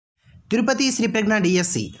Tirupati Sriprajna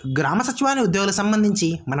DSC గ్రామ సచివాలయ ఉద్యోగులకు సంబంధించి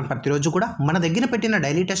మనం ప్రతిరోజు కూడా మన దగ్గర పెట్టిన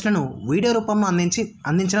డైలీ టెస్ట్లను వీడియో రూపంలో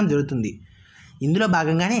అందించడం జరుగుతుంది. ఇందులో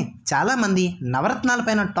భాగంగానే చాలామంది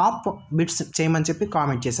నవరత్నాలపైన టాప్ బిట్స్ చేయమని చెప్పి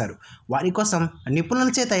కామెంట్ చేశారు. వారి కోసం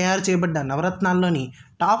నిపుణులచే తయారు చేయబడ్డ నవరత్నాల్లోని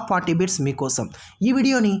టాప్ 40 బిట్స్ మీకోసం. ఈ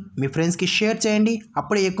వీడియోని మీ ఫ్రెండ్స్కి షేర్ చేయండి,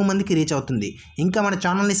 అప్పుడే ఎక్కువ మందికి రీచ్ అవుతుంది. ఇంకా మన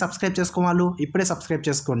ఛానల్ని సబ్స్క్రైబ్ చేసుకోవాలి, ఇప్పుడే సబ్స్క్రైబ్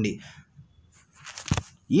చేసుకోండి.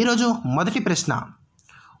 ఈరోజు మొదటి ప్రశ్న,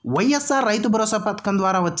 వైఎస్ఆర్ రైతు భరోసా పథకం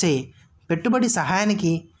ద్వారా వచ్చే పెట్టుబడి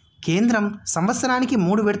సహాయానికి కేంద్రం సంవత్సరానికి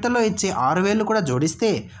 3 విడతల్లో ఇచ్చే 6,000 కూడా జోడిస్తే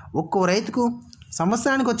ఒక్కో రైతుకు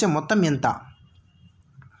సంవత్సరానికి వచ్చే మొత్తం ఎంత?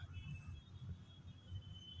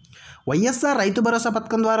 వైఎస్ఆర్ రైతు భరోసా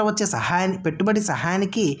పథకం ద్వారా వచ్చే పెట్టుబడి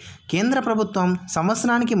సహాయానికి కేంద్ర ప్రభుత్వం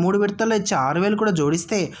సంవత్సరానికి 3 విడతల్లో ఇచ్చే 6,000 కూడా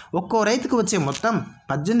జోడిస్తే ఒక్కో రైతుకు వచ్చే మొత్తం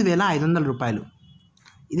 18,500 రూపాయలు.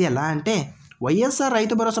 ఇది ఎలా అంటే, వైఎస్ఆర్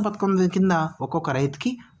రైతు భరోసా పథకం కింద ఒక్కొక్క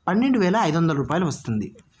రైతుకి 12,500 రూపాయలు వస్తుంది.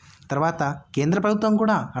 తర్వాత కేంద్ర ప్రభుత్వం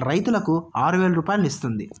కూడా రైతులకు 6,000 రూపాయలు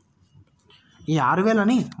ఇస్తుంది. ఈ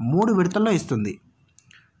 6,000ని 3 విడతల్లో ఇస్తుంది.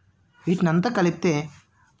 వీటినంతా కలిపితే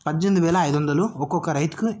 18,500 ఒక్కొక్క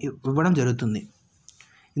రైతుకు ఇవ్వడం జరుగుతుంది.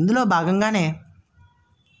 ఇందులో భాగంగానే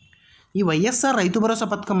ఈ వైఎస్ఆర్ రైతు భరోసా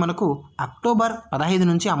పథకం మనకు అక్టోబర్ 15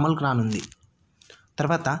 నుంచి అమలుకు రానుంది.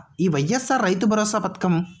 తర్వాత ఈ వైఎస్ఆర్ రైతు భరోసా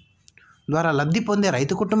పథకం ద్వారా లబ్ధి పొందే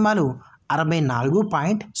రైతు కుటుంబాలు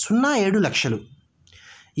 64.07 లక్షలు.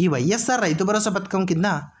 ఈ వైఎస్ఆర్ రైతు భరోసా పథకం కింద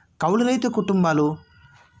కౌలు రైతు కుటుంబాలు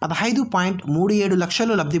 15.37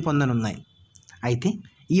 లక్షలు లబ్ధి పొందనున్నాయి. అయితే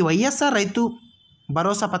ఈ వైఎస్ఆర్ రైతు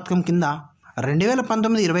భరోసా పథకం కింద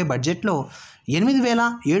 2019-20 బడ్జెట్లో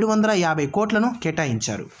 8,750 కోట్లను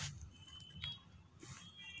కేటాయించారు.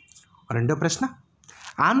 రెండో ప్రశ్న,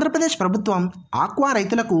 ఆంధ్రప్రదేశ్ ప్రభుత్వం ఆక్వా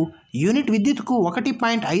రైతులకు యూనిట్ విద్యుత్కు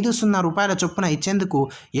 1.50 రూపాయల చొప్పున ఇచ్చేందుకు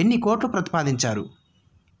ఎన్ని కోట్లు ప్రతిపాదించారు?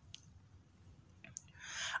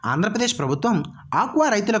 ఆంధ్రప్రదేశ్ ప్రభుత్వం ఆక్వా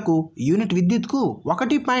రైతులకు యూనిట్ విద్యుత్కు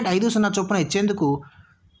 1.50 చొప్పున ఇచ్చేందుకు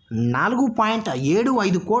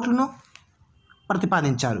 4.75 కోట్లను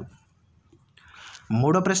ప్రతిపాదించారు.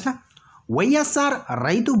 మూడో ప్రశ్న, వైఎస్ఆర్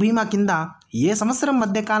రైతు బీమా కింద ఏ సంవత్సరం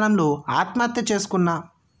మధ్యకాలంలో ఆత్మహత్య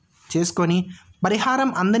చేసుకొని పరిహారం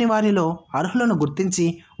అందని వారిలో అర్హులను గుర్తించి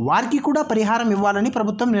వారికి కూడా పరిహారం ఇవ్వాలని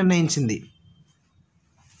ప్రభుత్వం నిర్ణయించింది?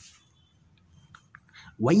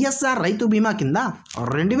 వైఎస్ఆర్ రైతు బీమా కింద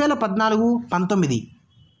 2014-19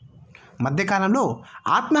 మధ్యకాలంలో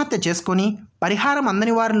ఆత్మహత్య చేసుకొని పరిహారం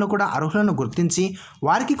అందని వారిలో కూడా అర్హులను గుర్తించి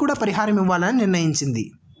వారికి కూడా పరిహారం ఇవ్వాలని నిర్ణయించింది.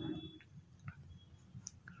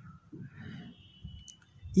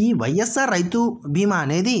 ఈ వైఎస్ఆర్ రైతు బీమా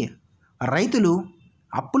అనేది రైతులు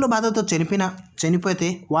అప్పుల బాధతో చనిపోతే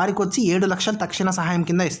వారికి వచ్చి 7 లక్షల తక్షణ సహాయం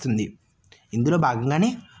కింద ఇస్తుంది. ఇందులో భాగంగానే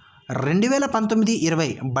 2019-20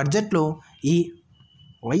 బడ్జెట్లో ఈ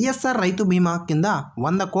వైఎస్ఆర్ రైతు బీమా కింద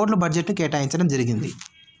 100 కోట్ల బడ్జెట్ను కేటాయించడం జరిగింది.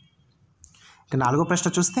 ఇక నాలుగో ప్రశ్న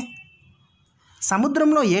చూస్తే,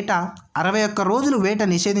 సముద్రంలో ఏటా 61 రోజులు వేట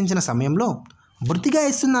నిషేధించిన సమయంలో వృత్తిగా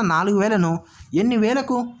ఇస్తున్న 4,000ను ఎన్ని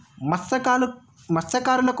వేలకు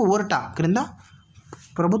మత్స్యకారులకు ఊరట క్రింద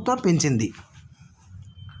ప్రభుత్వం పెంచింది?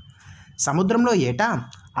 సముద్రంలో ఏటా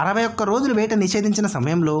 61 రోజులు వేట నిషేధించిన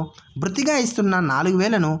సమయంలో వృత్తిగా ఇస్తున్న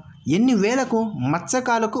 4,000ను ఎన్ని వేలకు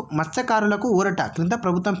మత్స్యకారులకు ఊరట క్రింద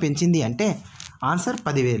ప్రభుత్వం పెంచింది అంటే ఆన్సర్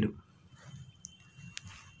 10,000.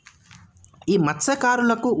 ఈ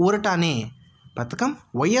మత్స్యకారులకు ఊరట అనే పథకం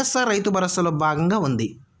వైఎస్ఆర్ రైతు భరోసాలో భాగంగా ఉంది.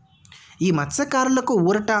 ఈ మత్స్యకారులకు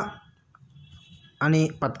ఊరట అనే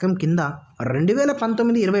పథకం కింద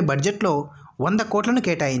 2019-20 బడ్జెట్లో 100 కోట్లను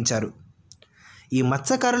కేటాయించారు. ఈ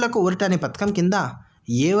మత్స్యకారులకు ఊరట అనే పథకం కింద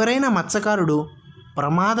ఎవరైనా మత్స్యకారుడు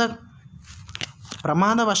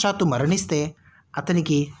ప్రమాదవశాత్తు మరణిస్తే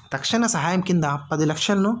అతనికి తక్షణ సహాయం కింద 10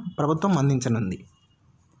 లక్షలను ప్రభుత్వం అందించనుంది.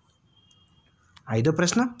 ఐదో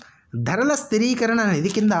ప్రశ్న, ధరల స్థిరీకరణ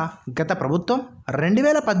నిధి కింద గత ప్రభుత్వం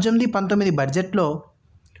 2018-19 బడ్జెట్లో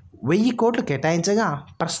 1000 కోట్లు కేటాయించగా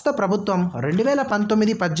ప్రస్తుత ప్రభుత్వం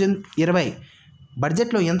 2019-20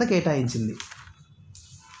 బడ్జెట్లో ఎంత కేటాయించింది?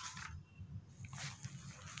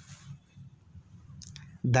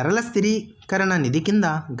 ధరల స్థిరీకరణ నిధి కింద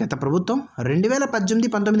గత ప్రభుత్వం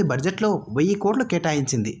 2018-19 బడ్జెట్లో 1000 కోట్లు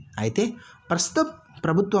కేటాయించింది. అయితే ప్రస్తుత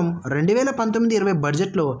ప్రభుత్వం 2019-20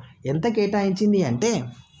 బడ్జెట్లో ఎంత కేటాయించింది అంటే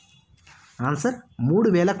ఆన్సర్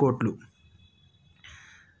 3,000 కోట్లు.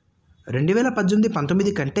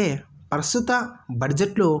 2018-19 కంటే ప్రస్తుత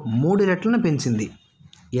బడ్జెట్లో 3 రెట్లను పెంచింది.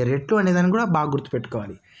 ఈ రెట్లు అనేదాన్ని కూడా బాగా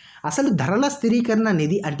గుర్తుపెట్టుకోవాలి. అసలు ధరల స్థిరీకరణ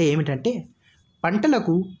నిధి అంటే ఏమిటంటే,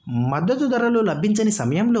 పంటలకు మద్దతు ధరలు లభించని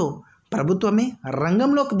సమయంలో ప్రభుత్వమే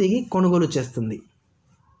రంగంలోకి దిగి కొనుగోలు చేస్తుంది.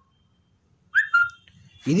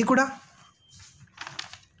 ఇది కూడా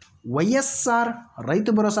వైఎస్ఆర్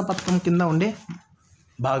రైతు భరోసా పథకం కింద ఉండే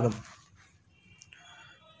భాగం.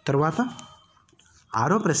 తరువాత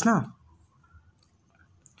 6వ ప్రశ్న,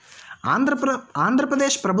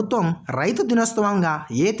 ఆంధ్రప్రదేశ్ ప్రభుత్వం రైతు దినోత్సవంగా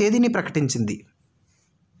ఏ తేదీని ప్రకటించింది?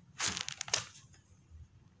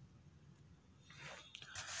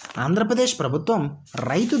 ఆంధ్రప్రదేశ్ ప్రభుత్వం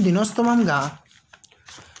రైతు దినోత్సవంగా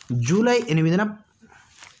జూలై 8న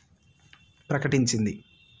ప్రకటించింది.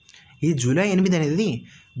 ఈ జూలై 8 అనేది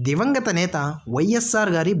దివంగత నేత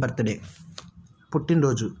వైఎస్ఆర్ గారి బర్త్డే,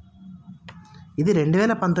 పుట్టినరోజు. ఇది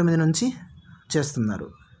 2019 నుంచి చేస్తున్నారు.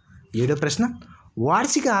 7వ ప్రశ్న,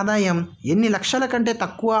 వార్షిక ఆదాయం ఎన్ని లక్షల కంటే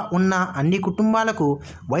తక్కువ ఉన్న అన్ని కుటుంబాలకు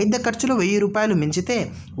వైద్య ఖర్చులు 1000 రూపాయలు మించితే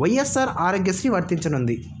వైఎస్ఆర్ ఆరోగ్యశ్రీ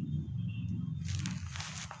వర్తించనుంది.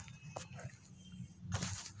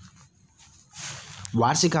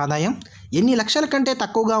 వార్షిక ఆదాయం ఎన్ని లక్షల కంటే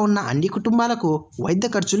తక్కువగా ఉన్న అన్ని కుటుంబాలకు వైద్య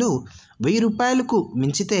ఖర్చులు 1000 రూపాయలకు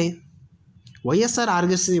మించితే వైఎస్ఆర్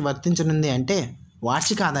ఆరోగ్యశ్రీ వర్తించనుంది. అంటే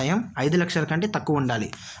వార్షిక ఆదాయం 5 లక్షల కంటే తక్కువ ఉండాలి,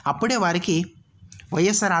 అప్పుడే వారికి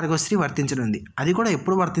వైఎస్ఆర్ ఆరోగ్యశ్రీ వర్తించనుంది. అది కూడా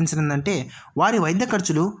ఎప్పుడు వర్తించనుందంటే వారి వైద్య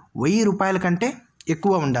ఖర్చులు 1000 రూపాయల కంటే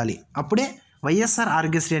ఎక్కువ ఉండాలి, అప్పుడే వైఎస్ఆర్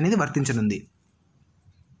ఆరోగ్యశ్రీ అనేది వర్తించనుంది.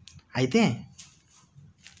 అయితే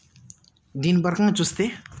దీని పరంగా చూస్తే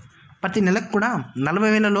ప్రతి నెలకు కూడా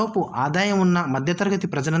 40,000 లోపు ఆదాయం ఉన్న మధ్యతరగతి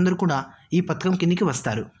ప్రజలందరూ కూడా ఈ పథకం కిందికి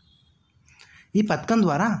వస్తారు. ఈ పథకం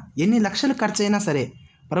ద్వారా ఎన్ని లక్షలు ఖర్చు అయినా సరే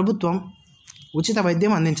ప్రభుత్వం ఉచిత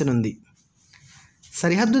వైద్యం అందించనుంది.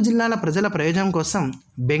 సరిహద్దు జిల్లాల ప్రజల ప్రయోజనం కోసం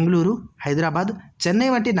బెంగళూరు, హైదరాబాద్, చెన్నై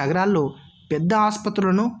వంటి నగరాల్లో పెద్ద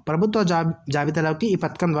ఆసుపత్రులను ప్రభుత్వ జాబితాలోకి ఈ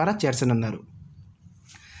పథకం ద్వారా చేర్చనున్నారు.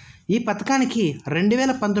 ఈ పథకానికి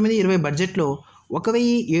 2019-20 బడ్జెట్లో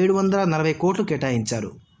 1,740 కోట్లు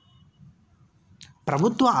కేటాయించారు.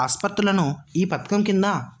 ప్రభుత్వ ఆసుపత్రులను ఈ పథకం కింద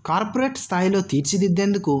కార్పొరేట్ స్థాయిలో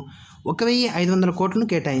తీర్చిదిద్దేందుకు 1,500 కోట్లను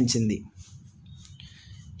కేటాయించింది.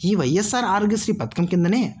 ఈ వైఎస్ఆర్ ఆరోగ్యశ్రీ పథకం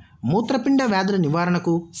కిందనే మూత్రపిండ వ్యాధుల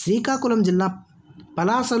నివారణకు శ్రీకాకుళం జిల్లా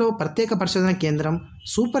పలాసలో ప్రత్యేక పరిశోధన కేంద్రం,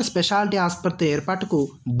 సూపర్ స్పెషాలిటీ ఆసుపత్రి ఏర్పాటుకు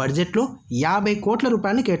బడ్జెట్లో 50 కోట్ల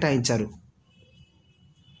రూపాయలను కేటాయించారు.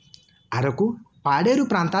 అరకు, పాడేరు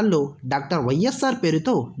ప్రాంతాల్లో డాక్టర్ వైఎస్ఆర్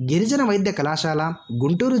పేరుతో గిరిజన వైద్య కళాశాల,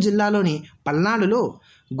 గుంటూరు జిల్లాలోని పల్నాడులో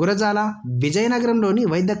గురజాల, విజయనగరంలోని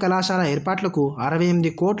వైద్య కళాశాల ఏర్పాట్లకు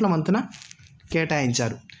 68 కోట్ల వంతున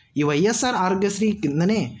కేటాయించారు. ఈ వైఎస్ఆర్ ఆరోగ్యశ్రీ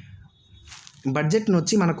కిందనే బడ్జెట్ను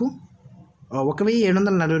వచ్చి మనకు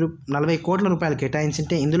 1,740 కోట్ల రూపాయలు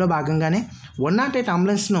కేటాయించింటే ఇందులో భాగంగానే 108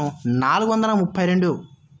 అంబులెన్స్ను 432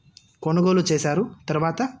 కొనుగోలు చేశారు.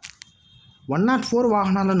 తర్వాత 104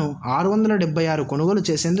 వాహనాలను 676 కొనుగోలు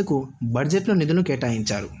చేసేందుకు బడ్జెట్లో నిధులు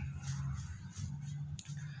కేటాయించారు.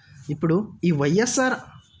 ఇప్పుడు ఈ వైఎస్ఆర్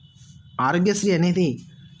ఆరోగ్యశ్రీ అనేది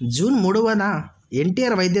జూన్ 3న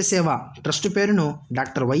ఎన్టీఆర్ వైద్య సేవ ట్రస్ట్ పేరును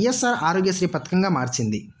డాక్టర్ వైఎస్ఆర్ ఆరోగ్యశ్రీ పథకంగా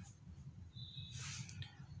మార్చింది.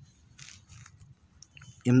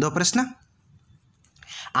 8వ ప్రశ్న,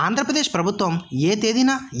 ఆంధ్రప్రదేశ్ ప్రభుత్వం ఏ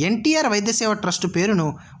తేదీన ఎన్టీఆర్ వైద్య సేవ ట్రస్ట్ పేరును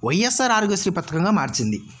వైఎస్ఆర్ ఆరోగ్యశ్రీ పథకంగా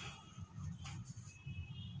మార్చింది?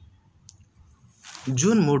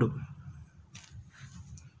 జూన్ 3.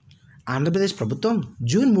 ఆంధ్రప్రదేశ్ ప్రభుత్వం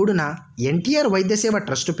జూన్ 3న ఎన్టీఆర్ వైద్య సేవ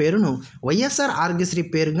ట్రస్ట్ పేరును వైఎస్ఆర్ ఆరోగ్యశ్రీ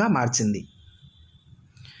పేరుగా మార్చింది.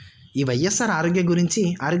 ఈ వైఎస్ఆర్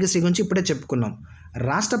ఆరోగ్యశ్రీ గురించి ఇప్పుడే చెప్పుకున్నాం.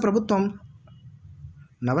 రాష్ట్ర ప్రభుత్వం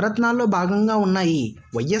నవరత్నాల్లో భాగంగా ఉన్న ఈ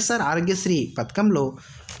వైఎస్ఆర్ ఆరోగ్యశ్రీ పథకంలో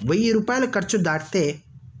 1000 రూపాయల ఖర్చు దాటితే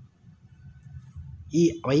ఈ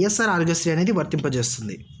వైఎస్ఆర్ ఆరోగ్యశ్రీ అనేది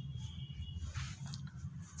వర్తింపజేస్తుంది.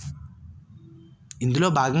 ఇందులో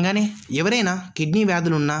భాగంగానే ఎవరైనా కిడ్నీ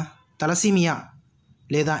వ్యాధులున్నా, తలసీమియా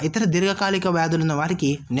లేదా ఇతర దీర్ఘకాలిక వ్యాధులున్న వారికి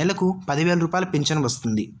నెలకు 10,000 రూపాయల పింఛను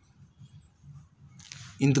వస్తుంది.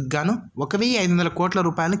 ఇందుకు గాను 1,500 కోట్ల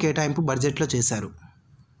రూపాయలను కేటాయింపు బడ్జెట్లో చేశారు.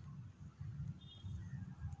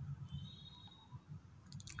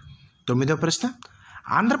 9వ ప్రశ్న,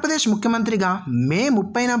 ఆంధ్రప్రదేశ్ ముఖ్యమంత్రిగా మే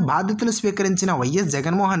 30న బాధ్యతలు స్వీకరించిన వైఎస్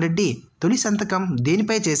జగన్మోహన్ రెడ్డి తొలి సంతకం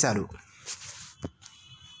దేనిపై చేశారు?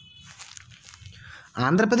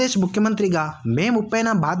 ఆంధ్రప్రదేశ్ ముఖ్యమంత్రిగా మే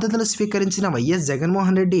 30న బాధ్యతలు స్వీకరించిన వైఎస్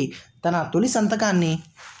జగన్మోహన్ రెడ్డి తన తొలి సంతకాన్ని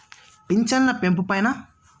పింఛన్ల పెంపు పైన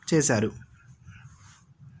చేశారు.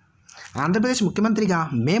 ఆంధ్రప్రదేశ్ ముఖ్యమంత్రిగా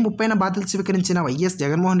మే 30న బాధ్యతలు స్వీకరించిన వైఎస్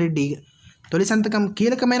జగన్మోహన్ రెడ్డి తొలి సంతకం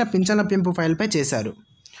కీలకమైన పింఛన్ల పెంపు ఫైల్పై చేశారు.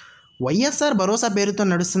 వైఎస్ఆర్ భరోసా పేరుతో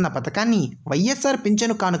నడుస్తున్న పథకాన్ని వైఎస్ఆర్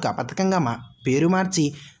పింఛను కానుక పథకంగా పేరు మార్చి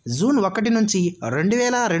జూన్ 1 నుంచి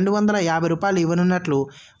 2,250 రూపాయలు ఇవ్వనున్నట్లు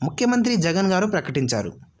ముఖ్యమంత్రి జగన్ గారు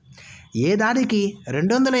ప్రకటించారు. ఏడాదికి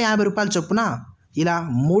 250 రూపాయల చొప్పున ఇలా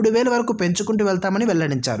 3,000 వరకు పెంచుకుంటూ వెళ్తామని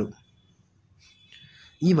వెల్లడించారు.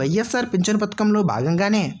 ఈ వైఎస్ఆర్ పింఛను పథకంలో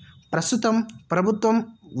భాగంగానే ప్రస్తుతం ప్రభుత్వం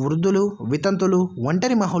వృద్ధులు, వితంతులు,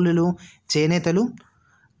 ఒంటరి మహిళలు, చేనేతలు,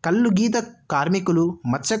 కళ్ళు గీత కార్మికులు,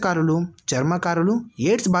 మత్స్యకారులు, చర్మకారులు,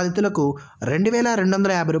 ఎయిడ్స్ బాధితులకు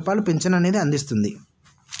 2250 రూపాయలు పింఛన్ అనేది అందిస్తుంది.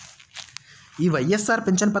 ఈ వైఎస్ఆర్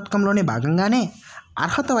పింఛన్ పథకంలోని భాగంగానే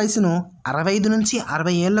అర్హత వయసును 65 నుంచి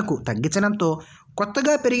 60 ఏళ్లకు తగ్గించడంతో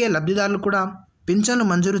కొత్తగా పెరిగే లబ్ధిదారులు కూడా పింఛన్లు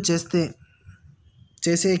మంజూరు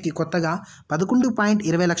చేసేకి కొత్తగా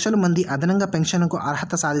 11.20 లక్షల మంది అదనంగా పెన్షన్కు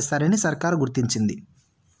అర్హత సాధిస్తారని సర్కారు గుర్తించింది.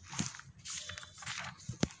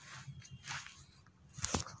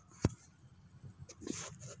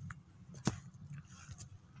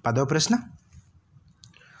 పదో ప్రశ్న,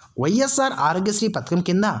 వైఎస్ఆర్ ఆరోగ్యశ్రీ పథకం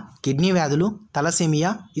కింద కిడ్నీ వ్యాధులు, తలసేమియా,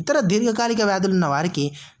 ఇతర దీర్ఘకాలిక వ్యాధులున్న వారికి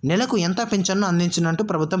నెలకు ఎంత పింఛన్ను అందించినట్టు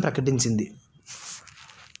ప్రభుత్వం ప్రకటించింది.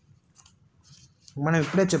 మనం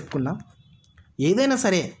ఇప్పుడే చెప్పుకున్నాం, ఏదైనా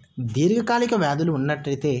సరే దీర్ఘకాలిక వ్యాధులు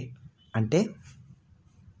ఉన్నట్టయితే అంటే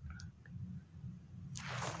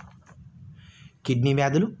కిడ్నీ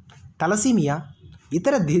వ్యాధులు, తలసేమియా,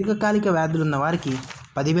 ఇతర దీర్ఘకాలిక వ్యాధులు ఉన్న వారికి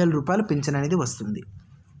 10,000 రూపాయలు పింఛన్ అనేది వస్తుంది.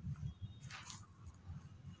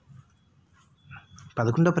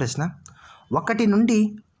 11వ ప్రశ్న, 1 నుండి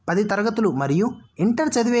 10 తరగతులు మరియు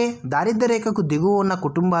ఇంటర్ చదివే దారిద్ర్య రేఖకు దిగువ ఉన్న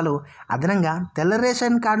కుటుంబాలు అదనంగా తెల్ల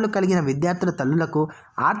రేషన్ కార్డులు కలిగిన విద్యార్థుల తల్లులకు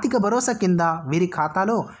ఆర్థిక భరోసా కింద వీరి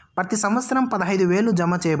ఖాతాలో ప్రతి సంవత్సరం 15,000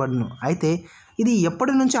 జమ చేయబడును. అయితే ఇది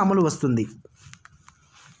ఎప్పటి నుంచి అమలు వస్తుంది?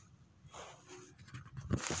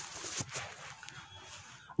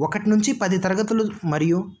 1 నుంచి 10 తరగతులు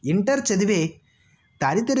మరియు ఇంటర్ చదివే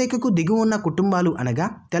దారిద్ర్య రేఖకు దిగువ ఉన్న కుటుంబాలు అనగా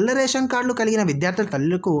తెల్ల రేషన్ కార్డులు కలిగిన విద్యార్థుల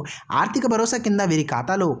తల్లులకు ఆర్థిక భరోసా కింద వీరి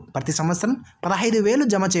ఖాతాలో ప్రతి సంవత్సరం 15,000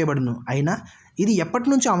 జమ చేయబడును. అయినా ఇది ఎప్పటి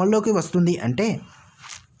నుంచి అమల్లోకి వస్తుంది అంటే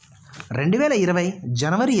 2020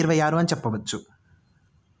 జనవరి 26 అని చెప్పవచ్చు.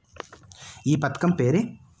 ఈ పథకం పేరే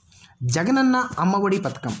జగనన్న అమ్మఒడి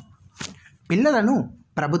పథకం. పిల్లలను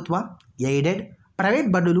ప్రభుత్వ, ఎయిడెడ్, ప్రైవేట్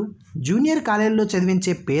బడులు, జూనియర్ కాలేజీల్లో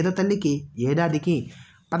చదివించే పేద తల్లికి ఏడాదికి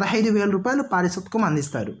 15,000 రూపాయలు పారితోషికం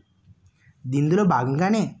అందిస్తారు. దీనిలో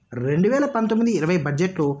భాగంగానే 2019-20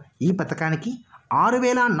 బడ్జెట్లో ఈ పథకానికి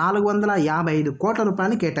 6,455 కోట్ల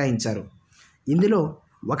రూపాయలు కేటాయించారు. ఇందులో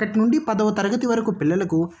 1 నుండి 10వ తరగతి వరకు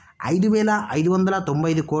పిల్లలకు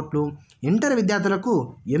 5,595 కోట్లు, ఇంటర్ విద్యార్థులకు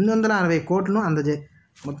 860 కోట్లను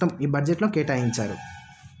మొత్తం ఈ బడ్జెట్లో కేటాయించారు.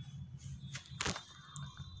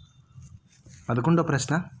 11వ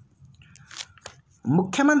ప్రశ్న,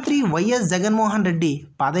 ముఖ్యమంత్రి వైఎస్ జగన్మోహన్ రెడ్డి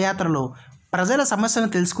పాదయాత్రలో ప్రజల సమస్యను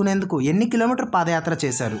తెలుసుకునేందుకు ఎన్ని కిలోమీటర్ పాదయాత్ర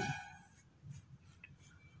చేశారు?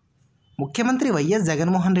 ముఖ్యమంత్రి వైఎస్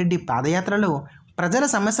జగన్మోహన్ రెడ్డి పాదయాత్రలో ప్రజల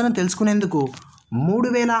సమస్యను తెలుసుకునేందుకు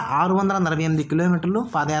 3,648 కిలోమీటర్లు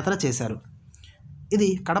పాదయాత్ర చేశారు. ఇది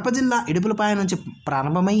కడప జిల్లా ఇడుపులపాయ నుంచి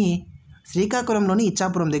ప్రారంభమయ్యి శ్రీకాకుళంలోని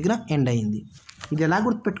ఇచ్చాపురం దగ్గర ఎండ్ అయింది. ఇది ఎలా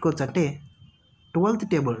గుర్తుపెట్టుకోవచ్చు అంటే 12th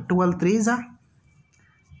table 12 3s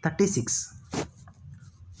 36,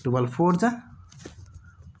 12 4s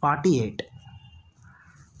 48.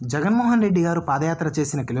 Jaganmohan Reddy గారు పాదయాత్ర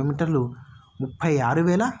చేసిన కిలోమీటర్లు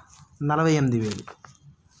 36,048,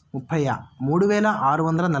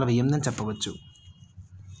 33,648 అని చెప్పవచ్చు.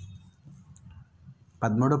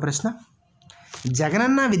 13వ ప్రశ్న,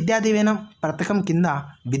 జగనన్న విద్యా దీవెన పథకం కింద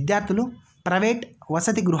విద్యార్థులు ప్రైవేట్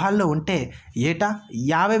వసతి గృహాల్లో ఉంటే ఏటా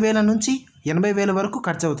 50,000 నుంచి 80,000 వరకు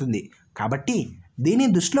ఖర్చు అవుతుంది. కాబట్టి దీన్ని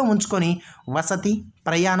దృష్టిలో ఉంచుకొని వసతి,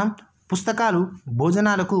 ప్రయాణం, పుస్తకాలు,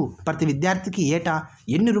 భోజనాలకు ప్రతి విద్యార్థికి ఏటా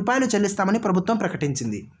ఎన్ని రూపాయలు చెల్లిస్తామని ప్రభుత్వం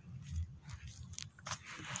ప్రకటించింది.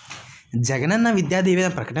 జగనన్న విద్యా దీవెన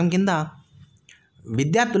పథకం కింద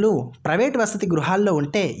విద్యార్థులు ప్రైవేట్ వసతి గృహాల్లో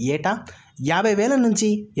ఉంటే ఏటా 50,000 నుంచి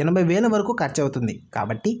 80,000 వరకు ఖర్చు అవుతుంది.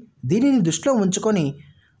 కాబట్టి దీనిని దృష్టిలో ఉంచుకొని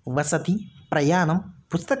వసతి, ప్రయాణం,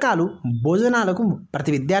 పుస్తకాలు, భోజనాలకు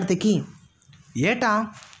ప్రతి విద్యార్థికి ఏటా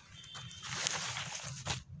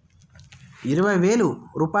 20,000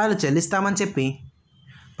 రూపాయలు చెల్లిస్తామని చెప్పి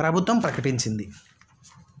ప్రభుత్వం ప్రకటించింది.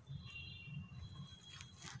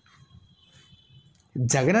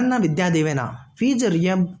 జగనన్న విద్యా దీవెన ఫీజు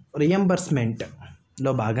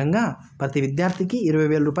రియంబర్స్మెంట్లో భాగంగా ప్రతి విద్యార్థికి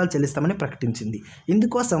 20,000 రూపాయలు చెల్లిస్తామని ప్రకటించింది.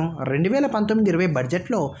 ఇందుకోసం 2019-20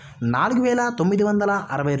 బడ్జెట్లో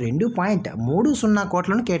 4,962.30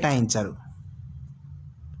 కోట్లను కేటాయించారు.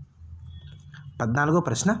 14వ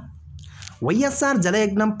ప్రశ్న, వైఎస్ఆర్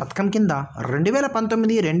జలయజ్ఞం పథకం కింద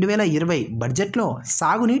 2019-2020 బడ్జెట్లో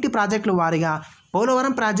సాగునీటి ప్రాజెక్టుల వారీగా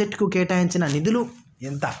పోలవరం ప్రాజెక్టుకు కేటాయించిన నిధులు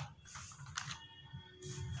ఎంత?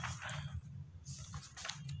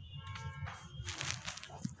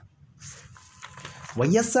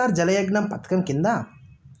 వైఎస్ఆర్ జలయజ్ఞం పథకం కింద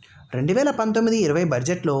 2019-20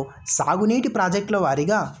 బడ్జెట్లో సాగునీటి ప్రాజెక్టుల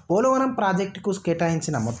వారీగా పోలవరం ప్రాజెక్టుకు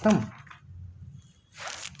కేటాయించిన మొత్తం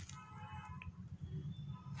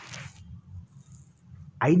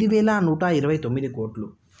 5,129 కోట్లు.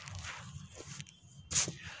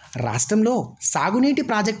 రాష్ట్రంలో సాగునీటి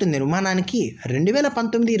ప్రాజెక్టు నిర్మాణానికి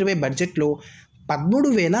 2019-20 బడ్జెట్లో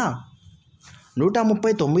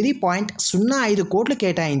 13,139.05 కోట్లు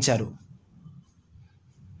కేటాయించారు.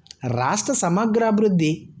 రాష్ట్ర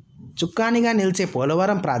సమగ్రాభివృద్ధి చుక్కానిగా నిలిచే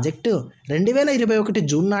పోలవరం ప్రాజెక్టు 2021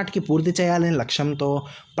 జూన్ నాటికి పూర్తి చేయాలనే లక్ష్యంతో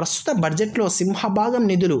ప్రస్తుత బడ్జెట్లో సింహభాగం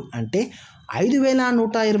నిధులు అంటే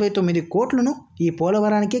 5,129 కోట్లను ఈ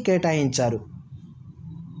పోలవరానికి కేటాయించారు.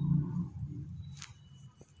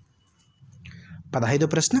 15వ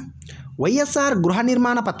ప్రశ్న, వైఎస్ఆర్ గృహ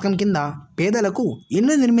నిర్మాణ పథకం కింద పేదలకు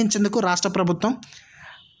ఇల్లు నిర్మించేందుకు రాష్ట్ర ప్రభుత్వం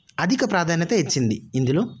అధిక ప్రాధాన్యత ఇచ్చింది.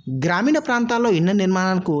 ఇందులో గ్రామీణ ప్రాంతాల్లో ఇళ్ల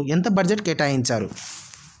నిర్మాణానికి ఎంత బడ్జెట్ కేటాయించారు?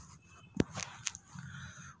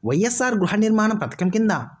 వైఎస్ఆర్ గృహ నిర్మాణ పథకం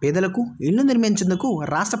కింద పేదలకు ఇళ్లు నిర్మించేందుకు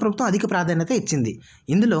రాష్ట్ర ప్రభుత్వం అధిక ప్రాధాన్యత ఇచ్చింది.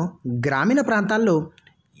 ఇందులో గ్రామీణ ప్రాంతాల్లో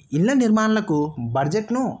ఇళ్ల నిర్మాణాలకు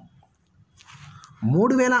బడ్జెట్ను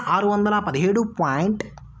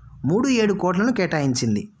 3,617.37 కోట్లను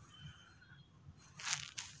కేటాయించింది.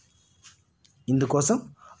 ఇందుకోసం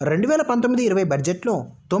 2019-20 బడ్జెట్లో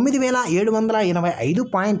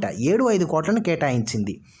 9,785.75 కోట్లను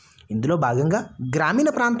కేటాయించింది. ఇందులో భాగంగా గ్రామీణ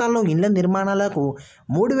ప్రాంతాల్లో ఇళ్ల నిర్మాణాలకు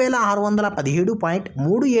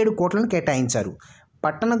 3,617.37 కోట్లను కేటాయించారు.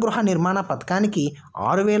 పట్టణ గృహ నిర్మాణ పథకానికి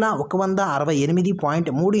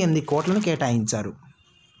 6,168.38 కోట్లను కేటాయించారు.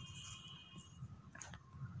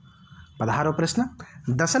 16వ ప్రశ్న,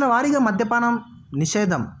 దశల వారీగా మద్యపానం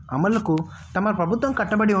నిషేధం అమలుకు తమ ప్రభుత్వం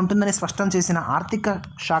కట్టుబడి ఉంటుందని స్పష్టం చేసిన ఆర్థిక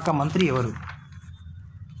శాఖ మంత్రి ఎవరు?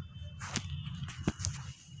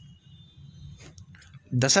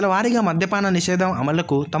 దశల వారీగా మద్యపాన నిషేధం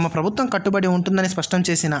అమలుకు తమ ప్రభుత్వం కట్టుబడి ఉంటుందని స్పష్టం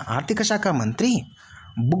చేసిన ఆర్థిక శాఖ మంత్రి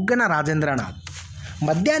బుగ్గన రాజేంద్రనాథ్.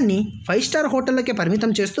 మద్యాన్ని 5 స్టార్ హోటళ్లకే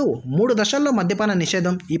పరిమితం చేస్తూ 3 దశల్లో మద్యపాన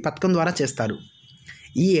నిషేధం ఈ పథకం ద్వారా చేస్తారు.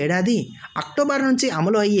 ఈ ఏడాది అక్టోబర్ నుంచి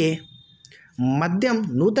అమలు అయ్యే మద్యం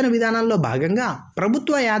నూతన విధానాల్లో భాగంగా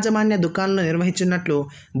ప్రభుత్వ యాజమాన్య దుకాణాలను నిర్వహించినట్లు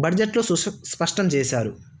బడ్జెట్లో స్పష్టం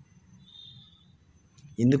చేశారు.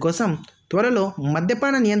 ఇందుకోసం త్వరలో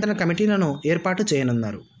మద్యపాన నియంత్రణ కమిటీలను ఏర్పాటు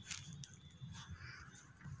చేయనున్నారు.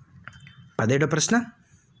 17వ ప్రశ్న,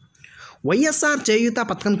 వైఎస్ఆర్ చేయూత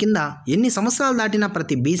పథకం కింద ఎన్ని సంవత్సరాలు దాటిన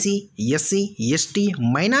ప్రతి బీసీ, ఎస్సీ, ఎస్టీ,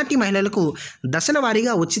 మైనార్టీ మహిళలకు దశల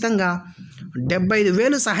వారీగా ఉచితంగా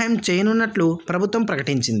 75,000 సహాయం చేయనున్నట్లు ప్రభుత్వం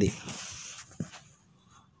ప్రకటించింది.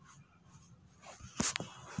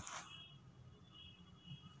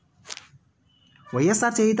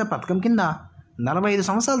 వైఎస్ఆర్ చేయూత పథకం కింద 45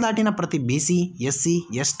 సంవత్సరాలు దాటిన ప్రతి బీసీ, ఎస్సీ,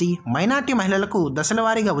 ఎస్టీ, మైనార్టీ మహిళలకు దశల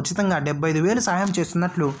వారీగా ఉచితంగా 75,000 సహాయం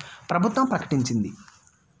చేస్తున్నట్లు ప్రభుత్వం ప్రకటించింది.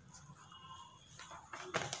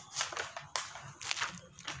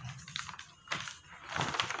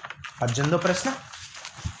 18వ ప్రశ్న,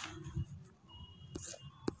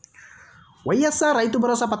 వైఎస్ఆర్ రైతు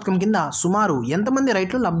భరోసా పథకం కింద సుమారు ఎంతమంది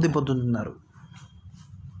రైతులు లబ్ధి పొందుతున్నారు?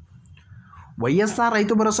 వైఎస్ఆర్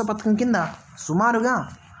రైతు భరోసా పథకం కింద సుమారుగా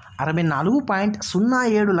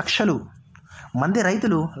 64.07 లక్షలు మంది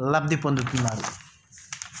రైతులు లబ్ధి పొందుతున్నారు.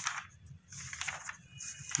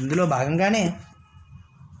 ఇందులో భాగంగానే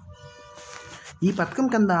ఈ పథకం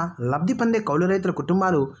కింద లబ్ధి పొందే కౌలు రైతుల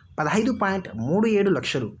కుటుంబాలు 15.37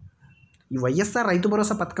 లక్షలు. ఈ వైఎస్ఆర్ రైతు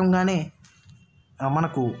భరోసా పథకంగానే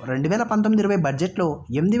మనకు 2019-20 బడ్జెట్లో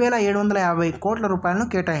 8,750 కోట్ల రూపాయలను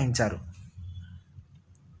కేటాయించారు.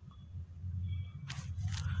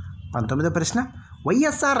 19వ ప్రశ్న,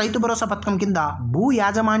 వైఎస్ఆర్ రైతు భరోసా పథకం కింద భూ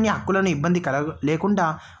యాజమాన్య హక్కులను ఇబ్బంది లేకుండా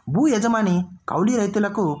భూ యజమాని కౌలు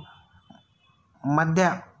రైతులకు మధ్య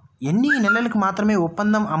ఎన్ని నెలలకు మాత్రమే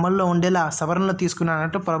ఒప్పందం అమల్లో ఉండేలా సవరణలు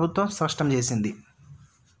తీసుకున్నట్టు ప్రభుత్వం స్పష్టం చేసింది.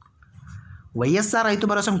 వైఎస్ఆర్ రైతు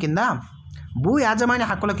భరోసా కింద భూ యాజమాన్య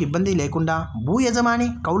హక్కులకు ఇబ్బంది లేకుండా భూ యజమాని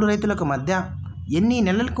కౌలు రైతులకు మధ్య ఎన్ని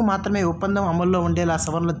నెలలకు మాత్రమే ఒప్పందం అమల్లో ఉండేలా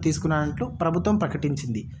సవరణలు తీసుకున్నట్లు ప్రభుత్వం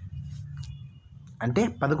ప్రకటించింది. అంటే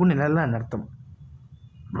 11 నెలలు అని అర్థం.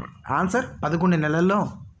 ఆన్సర్ 11 నెలల్లో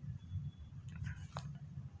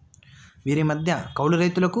వీరి మధ్య కౌలు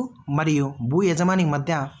రైతులకు మరియు భూ యజమాని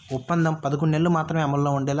మధ్య ఒప్పందం 11 నెలలు మాత్రమే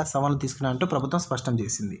అమల్లో ఉండేలా సవరణలు తీసుకున్నట్టు ప్రభుత్వం స్పష్టం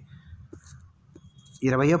చేసింది.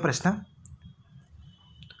 20వ ప్రశ్న,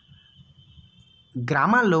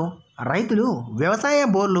 గ్రామాల్లో రైతులు వ్యవసాయ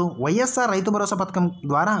బోర్లు వైఎస్ఆర్ రైతు భరోసా పథకం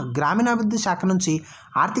ద్వారా గ్రామీణాభివృద్ధి శాఖ నుంచి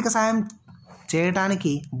ఆర్థిక సాయం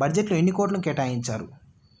చేయడానికి బడ్జెట్లో ఎన్ని కోట్లను కేటాయించారు?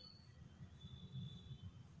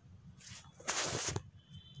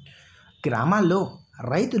 గ్రామాల్లో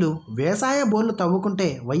రైతులు వ్యవసాయ బోర్లు తవ్వుకుంటే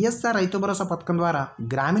వైఎస్ఆర్ రైతు భరోసా పథకం ద్వారా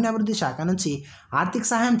గ్రామీణాభివృద్ధి శాఖ నుంచి ఆర్థిక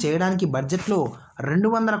సహాయం చేయడానికి బడ్జెట్లో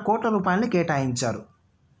 200 కోట్ల రూపాయలను కేటాయించారు.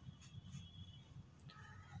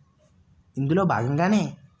 ఇందులో భాగంగానే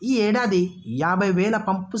ఈ ఏడాది 50,000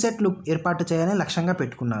 పంపు సెట్లు ఏర్పాటు చేయాలని లక్ష్యంగా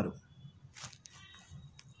పెట్టుకున్నారు.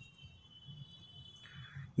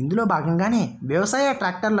 ఇందులో భాగంగానే వ్యవసాయ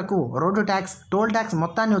ట్రాక్టర్లకు రోడ్డు ట్యాక్స్, టోల్ ట్యాక్స్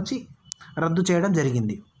మొత్తాన్ని వచ్చి రద్దు చేయడం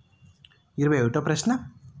జరిగింది. 21వ ప్రశ్న,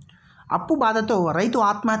 అప్పు బాధతో రైతు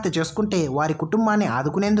ఆత్మహత్య చేసుకుంటే వారి కుటుంబాన్ని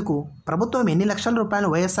ఆదుకునేందుకు ప్రభుత్వం ఎన్ని లక్షల రూపాయలు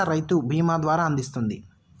వైఎస్ఆర్ రైతు బీమా ద్వారా అందిస్తుంది?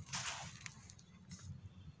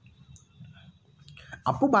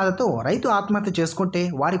 అప్పు బాధతో రైతు ఆత్మహత్య చేసుకుంటే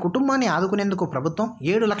వారి కుటుంబాన్ని ఆదుకునేందుకు ప్రభుత్వం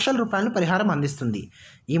 7 లక్షల రూపాయలు పరిహారం అందిస్తుంది.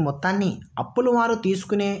 ఈ మొత్తాన్ని అప్పుల వారు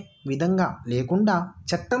తీసుకునే విధంగా లేకుండా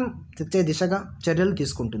చట్టం తెచ్చే దిశగా చర్యలు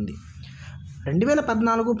తీసుకుంటుంది.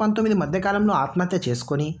 2014-19 మధ్యకాలంలో ఆత్మహత్య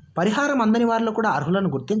చేసుకొని పరిహారం అందని వారిలో కూడా అర్హులను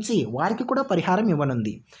గుర్తించి వారికి కూడా పరిహారం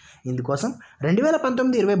ఇవ్వనుంది. ఇందుకోసం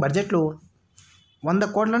 2019-20 బడ్జెట్లో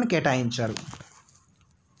 100 కోట్లను కేటాయించారు.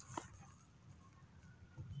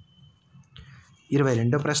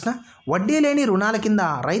 22వ ప్రశ్న, వడ్డీ లేని రుణాల కింద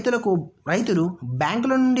రైతులు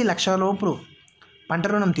బ్యాంకుల నుండి 1 లక్ష లోపు పంట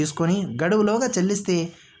రుణం తీసుకొని గడువులోగా చెల్లిస్తే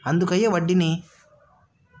అందుకయ్యే వడ్డీని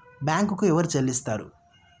బ్యాంకుకు ఎవరు చెల్లిస్తారు?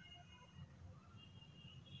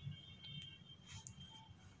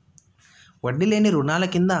 వడ్డీ లేని రుణాల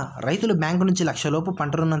కింద రైతులు బ్యాంకు నుంచి 1 లక్ష లోపు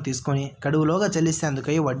పంట రుణం తీసుకొని గడువులోగా చెల్లిస్తే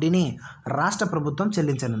అందుకయ్యే వడ్డీని రాష్ట్ర ప్రభుత్వం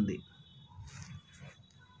చెల్లించనుంది.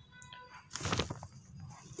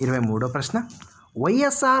 23వ ప్రశ్న,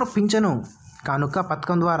 వైఎస్ఆర్ పింఛను కానుక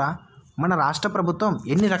పథకం ద్వారా మన రాష్ట్ర ప్రభుత్వం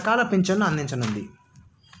ఎన్ని రకాల పింఛన్ను అందించనుంది?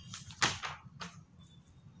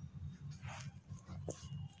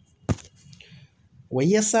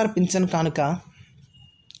 వైఎస్ఆర్ పింఛన్ కానుక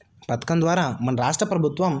పథకం ద్వారా మన రాష్ట్ర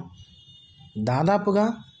ప్రభుత్వం దాదాపుగా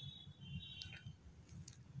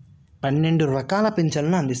 12 రకాల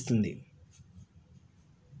పింఛన్లను అందిస్తుంది.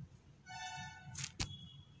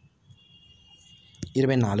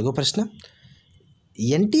 24వ ప్రశ్న,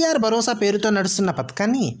 ఎన్టీఆర్ భరోసా పేరుతో నడుస్తున్న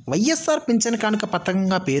పథకాన్ని వైఎస్ఆర్ పింఛన్ కానుక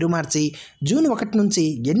పథకంగా పేరు మార్చి జూన్ 1 నుంచి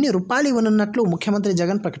ఎన్ని రూపాయలు ఇవ్వనున్నట్లు ముఖ్యమంత్రి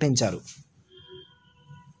జగన్ ప్రకటించారు?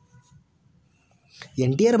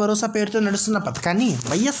 ఎన్టీఆర్ భరోసా పేరుతో నడుస్తున్న పథకాన్ని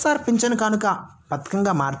వైఎస్ఆర్ పింఛన్ కానుక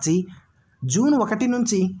పథకంగా మార్చి జూన్ 1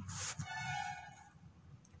 నుంచి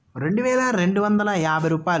 2,250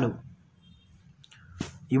 రూపాయలు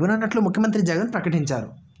ఇవ్వనున్నట్లు ముఖ్యమంత్రి జగన్ ప్రకటించారు.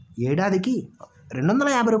 ఏడాదికి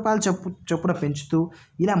 250 రూపాయలు చొప్పున పెంచుతూ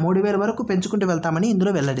ఇలా 3,000 వరకు పెంచుకుంటూ వెళ్తామని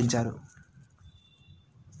ఇందులో వెల్లడించారు.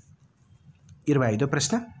 25వ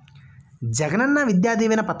ప్రశ్న, జగనన్న విద్యా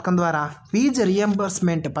దీవెన పథకం ద్వారా ఫీజు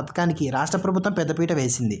రియంబర్స్మెంట్ పథకానికి రాష్ట్ర ప్రభుత్వం పెద్దపీట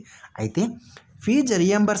వేసింది. అయితే ఫీజు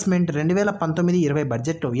రియంబర్స్మెంట్ 2019-20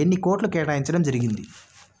 బడ్జెట్లో ఎన్ని కోట్లు కేటాయించడం జరిగింది?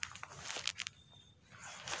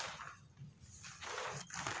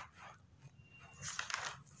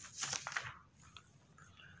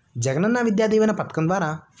 జగనన్న విద్యా దీవెన పథకం ద్వారా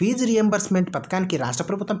ఫీజు రియంబర్స్మెంట్ పథకానికి రాష్ట్ర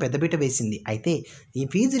ప్రభుత్వం పెద్దపీట వేసింది. అయితే ఈ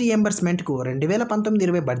ఫీజు రియంబర్స్మెంట్కు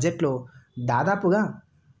 2019-20 బడ్జెట్లో దాదాపుగా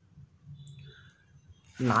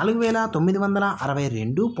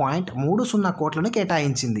 4,962.30 కోట్లను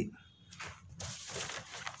కేటాయించింది.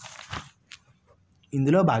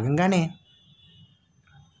 ఇందులో భాగంగానే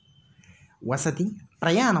వసతి,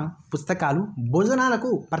 ప్రయాణం, పుస్తకాలు, భోజనాలకు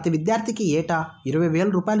ప్రతి విద్యార్థికి ఏటా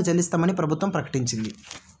 20,000 రూపాయలు చెల్లిస్తామని ప్రభుత్వం ప్రకటించింది.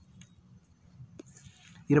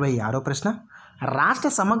 26వ ప్రశ్న, రాష్ట్ర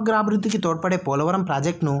సమగ్రాభివృద్ధికి తోడ్పడే పోలవరం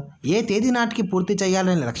ప్రాజెక్టును ఏ తేదీ నాటికి పూర్తి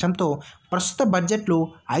చేయాలనే లక్ష్యంతో ప్రస్తుత బడ్జెట్లో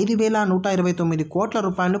 5,129 కోట్ల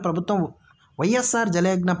రూపాయలు ప్రభుత్వం వైఎస్ఆర్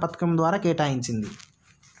జలయజ్ఞ పథకం ద్వారా కేటాయించింది.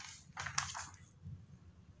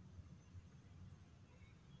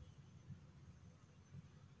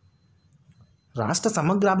 రాష్ట్ర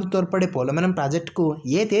సమగ్రాభివృద్ధికి తోడ్పడే పోలవరం ప్రాజెక్టుకు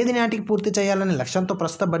ఏ తేదీ నాటికి పూర్తి చేయాలనే లక్ష్యంతో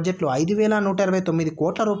ప్రస్తుత బడ్జెట్లో 5,129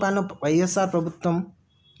 కోట్ల రూపాయలను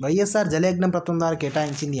వైఎస్ఆర్ జలయజ్ఞ పథకం ద్వారా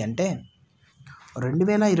కేటాయించింది. అంటే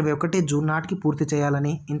 2021 జూన్ నాటికి పూర్తి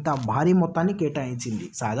చేయాలని ఇంత భారీ మొత్తాన్ని కేటాయించింది.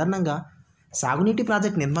 సాధారణంగా సాగునీటి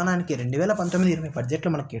ప్రాజెక్ట్ నిర్మాణానికి 2019-20 బడ్జెట్లో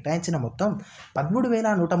మనకు కేటాయించిన మొత్తం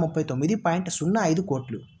 13,139.05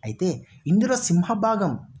 కోట్లు. అయితే ఇందులో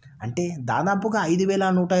సింహభాగం అంటే దాదాపుగా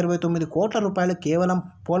 5,129 కోట్ల రూపాయలు కేవలం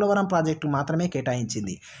పోలవరం ప్రాజెక్టు మాత్రమే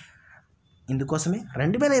కేటాయించింది. ఇందుకోసమే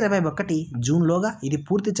 2021 జూన్లోగా ఇది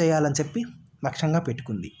పూర్తి చేయాలని చెప్పి లక్ష్యంగా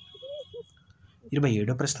పెట్టుకుంది.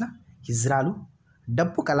 27వ ప్రశ్న, హిజ్రాలు,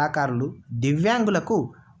 డప్పు కళాకారులు, దివ్యాంగులకు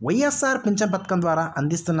వైఎస్ఆర్ పింఛన్ పథకం ద్వారా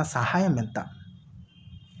అందిస్తున్న సహాయం ఎంత?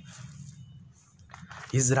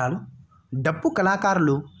 హిజ్రాలు, డప్పు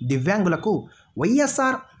కళాకారులు, దివ్యాంగులకు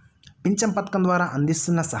వైఎస్ఆర్ పింఛన్ పథకం ద్వారా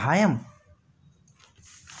అందిస్తున్న సహాయం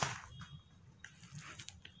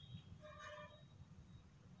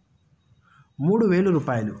 3,000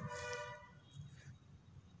 రూపాయలు.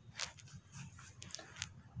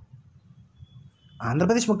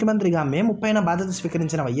 ఆంధ్రప్రదేశ్ ముఖ్యమంత్రిగా మే 30న బాధ్యత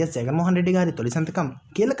స్వీకరించిన వైఎస్ జగన్మోహన్ రెడ్డి గారి తొలి సంతకం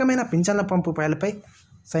కీలకమైన పింఛన్ల పంపుపైలపై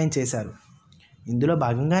సైన్ చేశారు. ఇందులో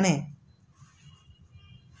భాగంగానే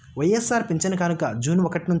వైఎస్ఆర్ పింఛను కానుక జూన్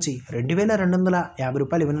 1 నుంచి 2250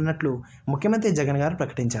 రూపాయలు ఇవ్వనున్నట్లు ముఖ్యమంత్రి జగన్ గారు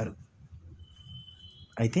ప్రకటించారు.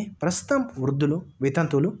 అయితే ప్రస్తుతం వృద్ధులు,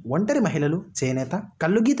 వితంతువులు, ఒంటరి మహిళలు, చేనేత,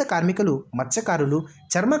 కల్లుగీత కార్మికులు, మత్స్యకారులు,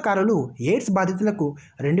 చర్మకారులు, ఎయిడ్స్ బాధితులకు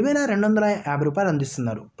 2250 రూపాయలు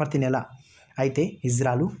అందిస్తున్నారు ప్రతి నెల. అయితే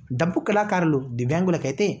హిజ్రాలు, డబ్బు కళాకారులు,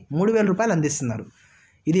 దివ్యాంగులకైతే 3000 రూపాయలు అందిస్తున్నారు.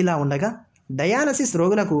 ఇది ఇలా ఉండగా డయాలసిస్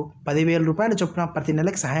రోగులకు 10,000 రూపాయల చొప్పున ప్రతి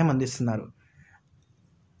నెలకి సహాయం అందిస్తున్నారు.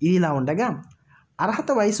 ఇది ఇలా ఉండగా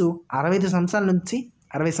అర్హత వయసు 65 సంవత్సరాల నుంచి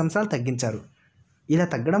 60 సంవత్సరాలు తగ్గించారు. ఇలా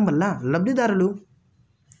తగ్గడం వల్ల లబ్ధిదారులు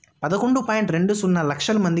 11.20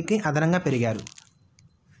 లక్షల మందికి అదనంగా పెరిగారు.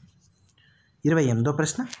 28వ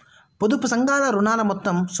ప్రశ్న, పొదుపు సంఘాల రుణాల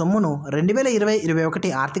మొత్తం సొమ్మును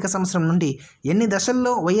 2020-21 ఆర్థిక సంవత్సరం నుండి ఎన్ని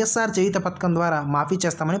దశల్లో వైఎస్ఆర్ చేయూత పథకం ద్వారా మాఫీ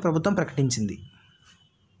చేస్తామని ప్రభుత్వం ప్రకటించింది?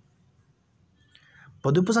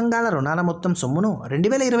 పొదుపు సంఘాల రుణాల మొత్తం సొమ్మును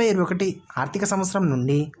 2020-21 ఆర్థిక సంవత్సరం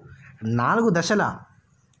నుండి 4 దశల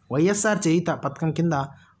వైఎస్ఆర్ చేయూత పథకం కింద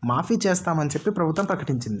మాఫీ చేస్తామని చెప్పి ప్రభుత్వం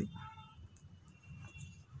ప్రకటించింది.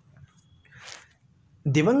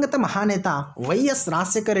 దివంగత మహానేత వైఎస్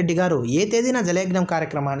రాజశేఖర రెడ్డి గారు ఏ తేదీన జలయజ్ఞం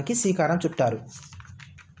కార్యక్రమానికి శ్రీకారం చుట్టారు?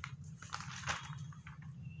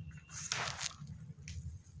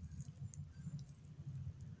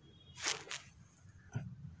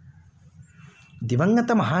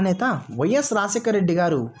 దివంగత మహానేత వైఎస్ రాజశేఖర రెడ్డి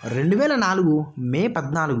గారు 2004 మే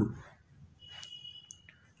 14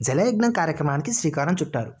 జలయజ్ఞం కార్యక్రమానికి శ్రీకారం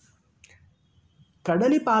చుట్టారు.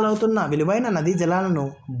 కడలి పాలవుతున్న విలువైన నదీ జలాలను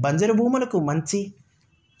బంజరు భూములకు మంచి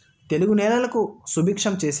తెలుగు నేలలకు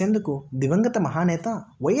సుభిక్షం చేసేందుకు దివంగత మహానేత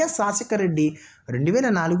వైఎస్ రాజశేఖర రెడ్డి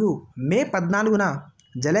 2004 మే 14న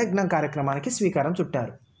జలయజ్ఞం కార్యక్రమానికి శ్రీకారం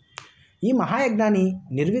చుట్టారు. ఈ మహాయజ్ఞాన్ని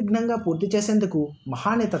నిర్విఘ్నంగా పూర్తి చేసేందుకు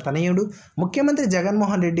మహానేత తనయుడు ముఖ్యమంత్రి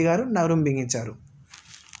జగన్మోహన్ రెడ్డి గారు నవరం బిగించారు.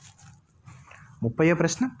 30వ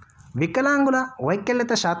ప్రశ్న, వికలాంగుల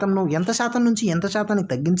వైకల్యత శాతంను ఎంత శాతం నుంచి ఎంత శాతానికి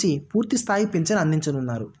తగ్గించి పూర్తి స్థాయి పింఛను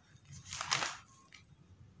అందించనున్నారు?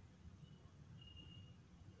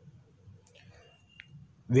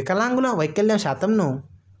 వికలాంగుల వైకల్యం శాతంను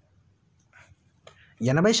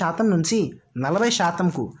 80% నుంచి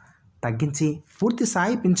 40%కు తగ్గించి పూర్తి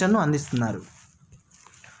స్థాయి పింఛన్ను అందిస్తున్నారు.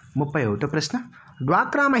 31వ ప్రశ్న,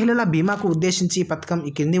 డ్వాక్రా మహిళల బీమాకు ఉద్దేశించి పథకం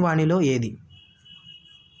ఈ కింది వాణిలో ఏది?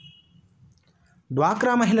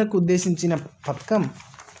 డ్వాక్రా మహిళలకు ఉద్దేశించిన పథకం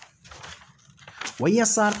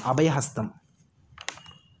వైఎస్ఆర్ అభయహస్తం.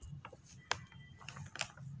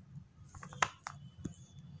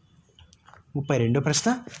 32వ ప్రశ్న,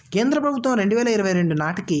 కేంద్ర ప్రభుత్వం 2022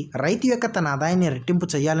 నాటికి రైతు యొక్క తన ఆదాయాన్ని రెట్టింపు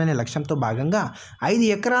చేయాలనే లక్ష్యంతో భాగంగా 5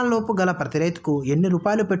 ఎకరాల లోపు గల ప్రతి రైతుకు ఎన్ని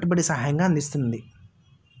రూపాయలు పెట్టుబడి సహాయంగా అందిస్తుంది?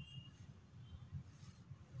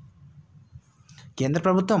 కేంద్ర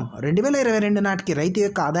ప్రభుత్వం 2022 నాటికి రైతు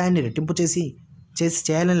యొక్క ఆదాయాన్ని రెట్టింపు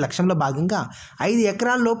చేయాలనే లక్ష్యంలో భాగంగా 5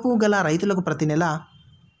 ఎకరాల లోపు గల రైతులకు ప్రతి నెల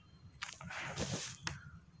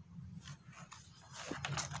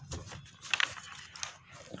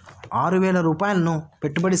 6,000 రూపాయలను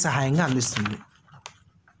పెట్టుబడి సహాయంగా అందిస్తుంది.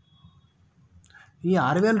 ఈ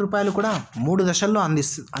 6,000 రూపాయలు కూడా 3 దశల్లో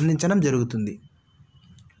అందించడం జరుగుతుంది.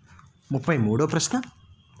 33వ ప్రశ్న,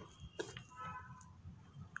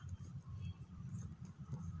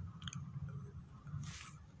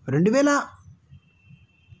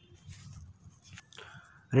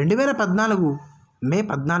 2014 మే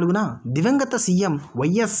 14న దివంగత సీఎం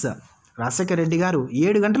వైఎస్ రాజశేఖర రెడ్డి గారు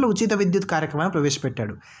 7 గంటల ఉచిత విద్యుత్ కార్యక్రమాన్ని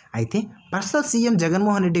ప్రవేశపెట్టాడు. అయితే ప్రస్తుత సీఎం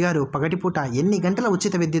జగన్మోహన్ రెడ్డి గారు పగటిపూట ఎన్ని గంటల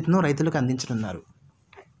ఉచిత విద్యుత్తును రైతులకు అందించనున్నారు?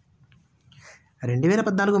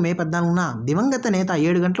 2014 మే 14న దివంగత నేత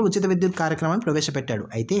 7 గంటల ఉచిత విద్యుత్ కార్యక్రమాన్ని ప్రవేశపెట్టాడు.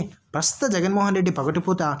 అయితే ప్రస్తుత జగన్మోహన్ రెడ్డి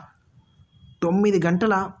పగటిపూట 9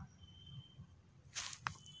 గంటల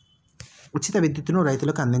ఉచిత విద్యుత్తును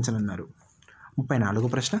రైతులకు అందించనున్నారు. 34వ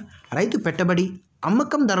ప్రశ్న, రైతు పెట్టుబడి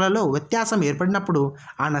అమ్మకం ధరలలో వ్యత్యాసం ఏర్పడినప్పుడు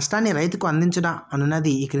ఆ నష్టాన్ని రైతుకు అందించడం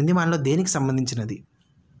అన్నది ఈ క్రింది వానిలో దేనికి సంబంధించినది?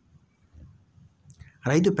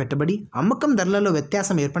 రైతు పెట్టుబడి అమ్మకం ధరలలో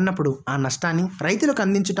వ్యత్యాసం ఏర్పడినప్పుడు ఆ నష్టాన్ని రైతులకు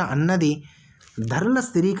అందించుట అన్నది ధరల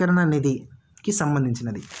స్థిరీకరణ నిధికి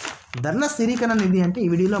సంబంధించినది. ధరల స్థిరీకరణ నిధి అంటే ఈ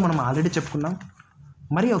వీడియోలో మనం ఆల్రెడీ చెప్పుకున్నాం,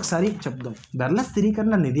 మరి ఒకసారి చెప్దాం. ధరల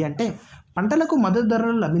స్థిరీకరణ నిధి అంటే పంటలకు మద్దతు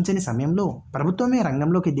ధరలు లభించని సమయంలో ప్రభుత్వమే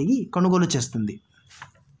రంగంలోకి దిగి కొనుగోలు చేస్తుంది.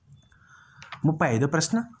 35వ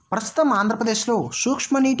ప్రశ్న, ప్రస్తుతం ఆంధ్రప్రదేశ్లో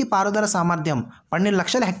సూక్ష్మ నీటి పారుదల సామర్థ్యం 12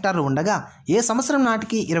 లక్షల హెక్టార్లు ఉండగా ఏ సంవత్సరం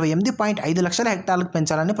నాటికి 28.5 లక్షల హెక్టార్లకు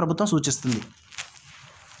పెంచాలని ప్రభుత్వం సూచిస్తుంది?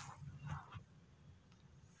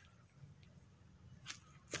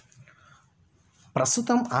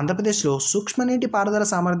 ప్రస్తుతం ఆంధ్రప్రదేశ్లో సూక్ష్మ నీటి పారుదల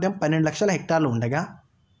సామర్థ్యం 12 లక్షల హెక్టార్లు ఉండగా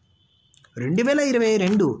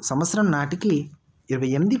 2022 సంవత్సరం నాటికి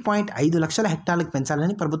 28.5 లక్షల హెక్టార్లకు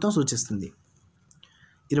పెంచాలని ప్రభుత్వం సూచిస్తుంది.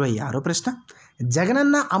 26వ ప్రశ్న,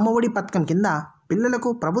 జగనన్న అమ్మఒడి పథకం కింద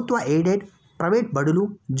పిల్లలకు ప్రభుత్వ ఎయిడెడ్, ప్రైవేట్ బడులు,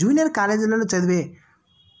 జూనియర్ కాలేజీలలో చదివే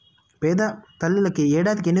పేద తల్లులకి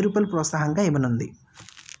ఏడాదికి ఎన్ని రూపాయలు ప్రోత్సాహంగా ఇవ్వనుంది?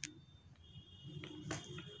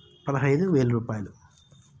 15,000 రూపాయలు.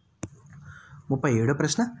 37వ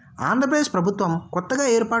ప్రశ్న, ఆంధ్రప్రదేశ్ ప్రభుత్వం కొత్తగా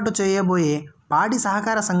ఏర్పాటు చేయబోయే పాడి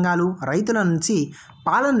సహకార సంఘాలు రైతుల నుంచి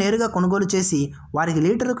పాలను నేరుగా కొనుగోలు చేసి వారికి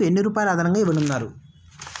లీటరుకు ఎన్ని రూపాయలు అదనంగా ఇవ్వనున్నారు?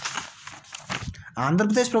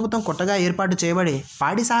 ఆంధ్రప్రదేశ్ ప్రభుత్వం కొత్తగా ఏర్పాటు చేయబడే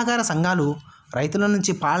పాడి సహకార సంఘాలు రైతుల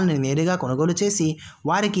నుంచి పాలను నేరుగా కొనుగోలు చేసి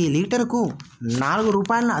వారికి లీటరుకు 4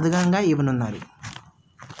 రూపాయలను అదనంగా ఇవ్వనున్నారు.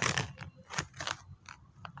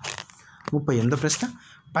 38వ ప్రశ్న,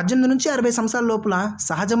 18 నుంచి 60 సంవత్సరాల లోపల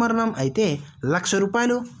సహజ మరణం అయితే 1,00,000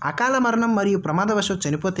 రూపాయలు, అకాల మరణం మరియు ప్రమాదవశాత్తు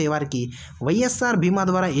చనిపోతే వారికి వైఎస్ఆర్ బీమా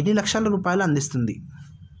ద్వారా ఎన్ని లక్షల రూపాయలు అందిస్తుంది?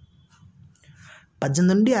 18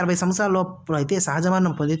 నుండి 60 సంవత్సరాల లోపల అయితే సహజ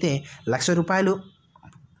మరణం పొందితే 1,00,000 రూపాయలు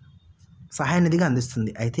సహాయ నిధిగా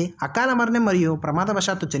అందిస్తుంది. అయితే అకాల మరణం మరియు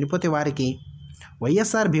ప్రమాదవశాత్తు చనిపోతే వారికి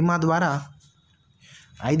వైఎస్ఆర్ బీమా ద్వారా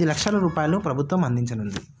 5 లక్షల రూపాయలు ప్రభుత్వం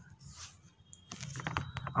అందించనుంది.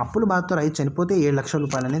 అప్పుల బాధతో రైతు చనిపోతే 7 లక్షల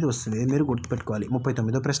రూపాయలు అనేది వస్తుంది. ఇది మీరు గుర్తుపెట్టుకోవాలి.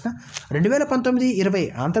 39వ ప్రశ్న, 2019-20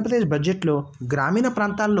 ఆంధ్రప్రదేశ్ బడ్జెట్లో గ్రామీణ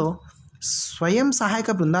ప్రాంతాల్లో స్వయం సహాయక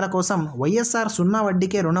బృందాల కోసం వైఎస్ఆర్ 0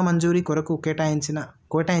 వడ్డీకే రుణ మంజూరీ కొరకు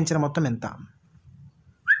కేటాయించిన మొత్తం ఎంత?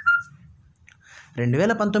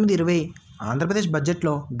 2019-20 ఆంధ్రప్రదేశ్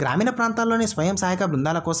బడ్జెట్లో గ్రామీణ ప్రాంతాల్లోని స్వయం సహాయక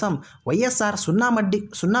బృందాల కోసం వైఎస్ఆర్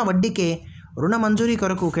 0 వడ్డీకే రుణ మంజూరీ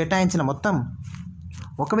కొరకు కేటాయించిన మొత్తం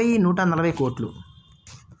 1,140 కోట్లు.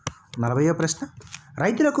 40వ ప్రశ్న,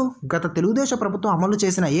 రైతులకు గత తెలుగుదేశం ప్రభుత్వం అమలు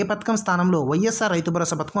చేసిన ఏ పథకం స్థానంలో వైఎస్ఆర్ రైతు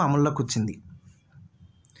భరోసా పథకం అమల్లోకి వచ్చింది?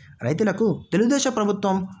 రైతులకు తెలుగుదేశం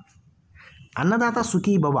ప్రభుత్వం అన్నదాత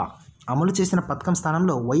సుఖీభవ అమలు చేసిన పథకం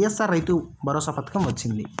స్థానంలో వైఎస్ఆర్ రైతు భరోసా పథకం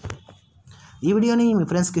వచ్చింది. ఈ వీడియోని మీ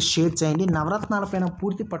ఫ్రెండ్స్కి షేర్ చేయండి. నవరత్నాలపైన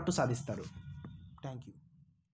పూర్తి పట్టు సాధిస్తారు. Thank you.